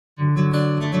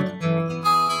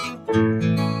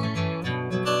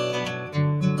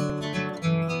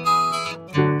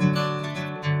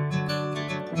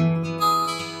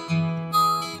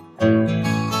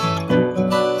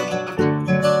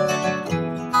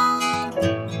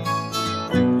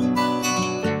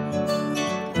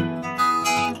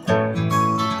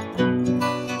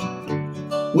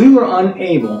We were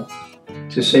unable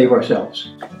to save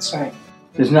ourselves. That's right.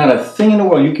 There's not a thing in the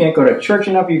world. You can't go to church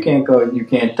enough. You can't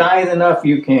tithe enough.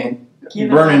 You can't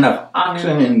burn enough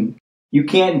oxen, and you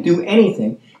can't do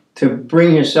anything to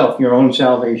bring yourself your own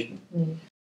salvation.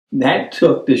 That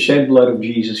took the shed blood of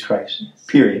Jesus Christ,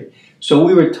 period. So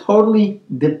we were totally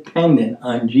dependent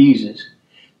on Jesus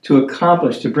to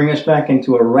bring us back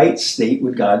into a right state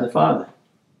with God the Father.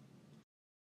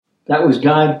 That was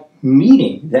God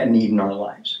meeting that need in our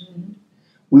lives.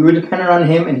 We were dependent on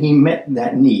Him, and He met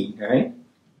that need, right?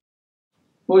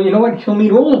 Well, you know what? He'll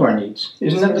meet all of our needs.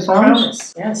 Isn't that the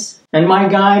promise? Yes. And my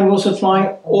God will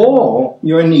supply all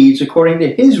your needs according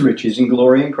to His riches and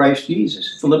glory in Christ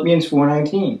Jesus. Philippians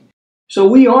 4:19. So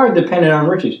we are dependent on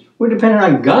riches. We're dependent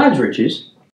on God's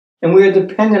riches, and we are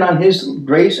dependent on His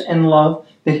grace and love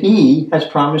that He has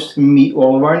promised to meet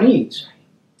all of our needs.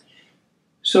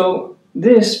 So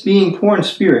this, being poor in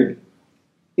spirit,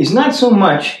 is not so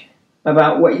much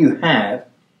about what you have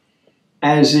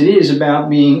as it is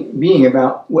about being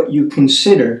about what you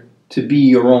consider to be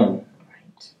your own.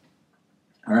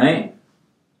 All right?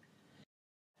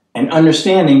 And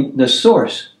understanding the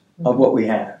source of what we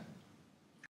have.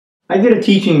 I did a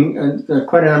teaching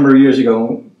quite a number of years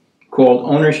ago called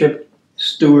Ownership,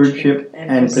 Stewardship,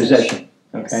 and Possession.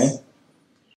 Okay? Yes.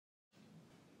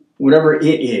 Whatever it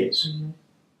is.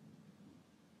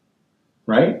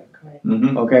 Right? Correct.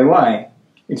 Okay, why?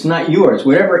 It's not yours.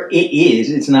 Whatever it is,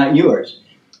 it's not yours.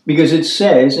 Because it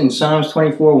says in Psalms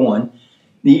 24:1,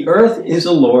 the earth is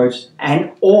the Lord's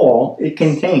and all it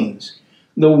contains,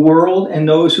 the world and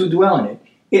those who dwell in it.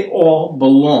 It all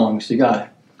belongs to God.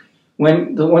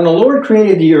 When the Lord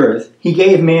created the earth, He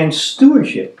gave man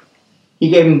stewardship. He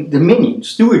gave him dominion,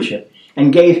 stewardship,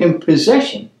 and gave him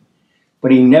possession.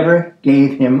 But He never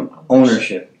gave him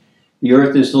ownership. The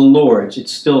earth is the Lord's.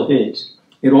 It's still His.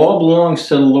 It all belongs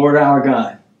to the Lord our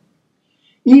God.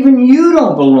 Even you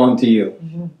don't belong to you.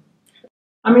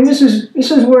 I mean, this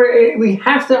is where we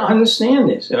have to understand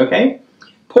this, okay?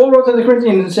 Paul wrote to the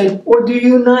Corinthians and said, or do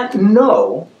you not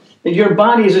know that your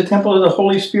body is a temple of the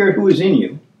Holy Spirit who is in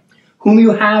you, whom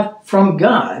you have from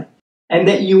God, and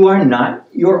that you are not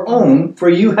your own, for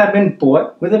you have been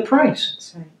bought with a price.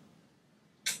 That's right.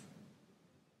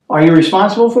 Are you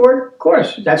responsible for it? Of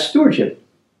course, that's stewardship.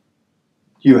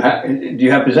 Do you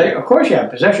have possession? Of course you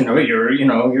have possession of it.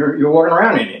 You're walking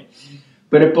around in it.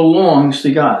 But it belongs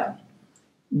to God.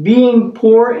 Being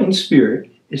poor in spirit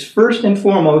is first and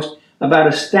foremost about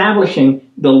establishing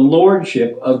the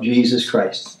lordship of Jesus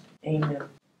Christ. Amen.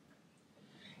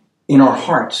 In our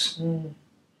hearts.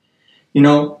 You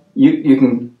know, you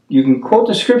can quote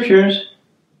the scriptures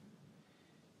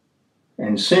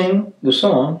and sing the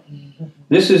song.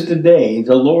 This is the day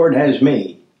the Lord has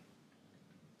made.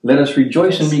 Let us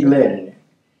rejoice and be glad in it.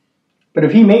 But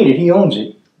if He made it, He owns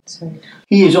it. That's right.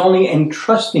 He is only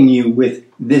entrusting you with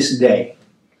this day.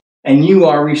 And you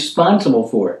are responsible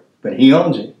for it. But He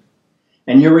owns it.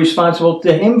 And you're responsible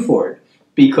to Him for it.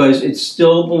 Because it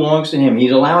still belongs to Him.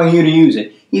 He's allowing you to use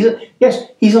it.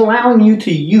 He's allowing you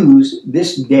to use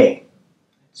this day.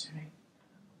 That's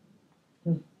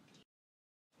right.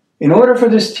 In order for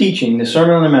this teaching, the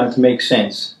Sermon on the Mount, to make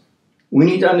sense, we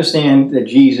need to understand that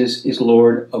Jesus is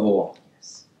Lord of all.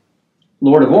 Yes.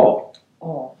 Lord of all.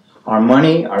 All. Our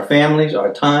money, our families,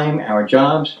 our time, our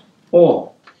jobs,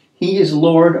 all. He is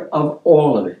Lord of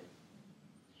all of it.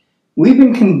 We've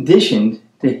been conditioned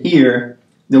to hear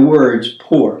the words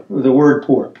poor, or the word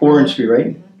poor in spirit,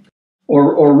 right?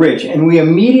 Or rich, and we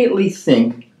immediately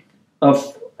think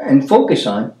of and focus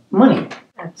on money.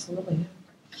 Absolutely.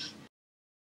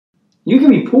 You can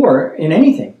be poor in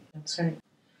anything. That's right.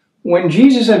 When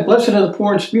Jesus said, blessed are the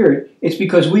poor in spirit, it's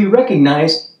because we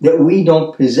recognize that we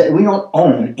don't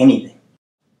own anything.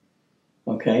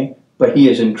 Okay? But He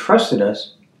has entrusted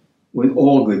us with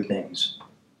all good things.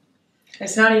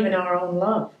 It's not even our own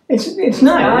love. It's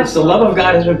not. It's the love of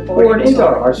God has been poured into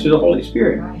our hearts through the Holy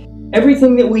Spirit. Right.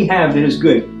 Everything that we have that is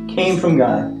good came from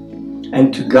God.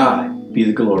 And to God be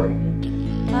the glory.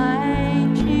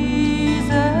 My Jesus,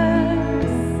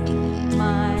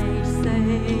 my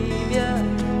Savior,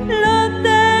 Lord,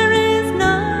 there is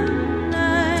none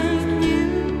like you.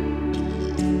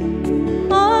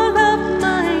 All of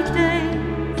my days,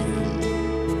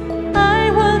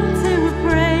 I want to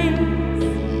praise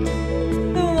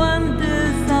the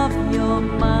wonders of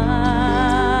of my